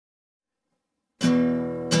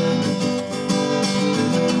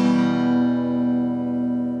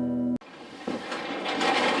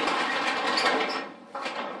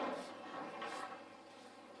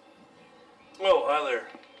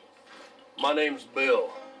name's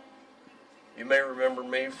Bill. You may remember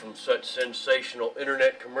me from such sensational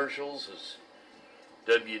internet commercials as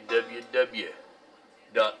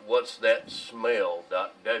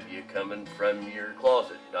www.whatsthatsmell.w coming from your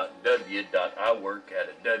closet.w.I work at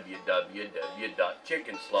a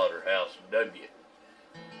www.chickenslaughterhouse.w.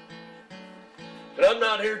 But I'm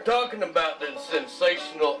not here talking about the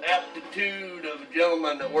sensational aptitude of a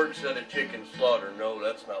gentleman that works at a chicken slaughter. No,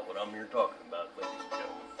 that's not what I'm here talking about, ladies and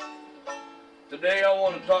gentlemen. Today I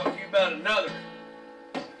want to talk to you about another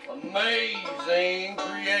amazing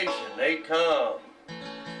creation. They come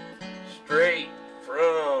straight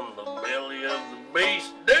from the belly of the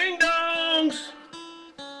beast. Ding dongs!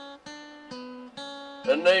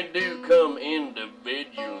 And they do come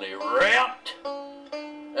individually wrapped.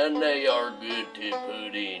 And they are good to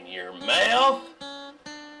put in your mouth.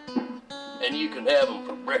 And you can have them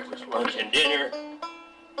for breakfast, lunch, and dinner.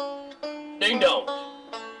 Ding dongs.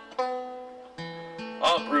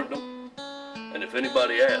 I approved them. And if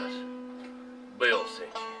anybody asks, Bill sent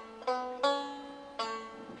you.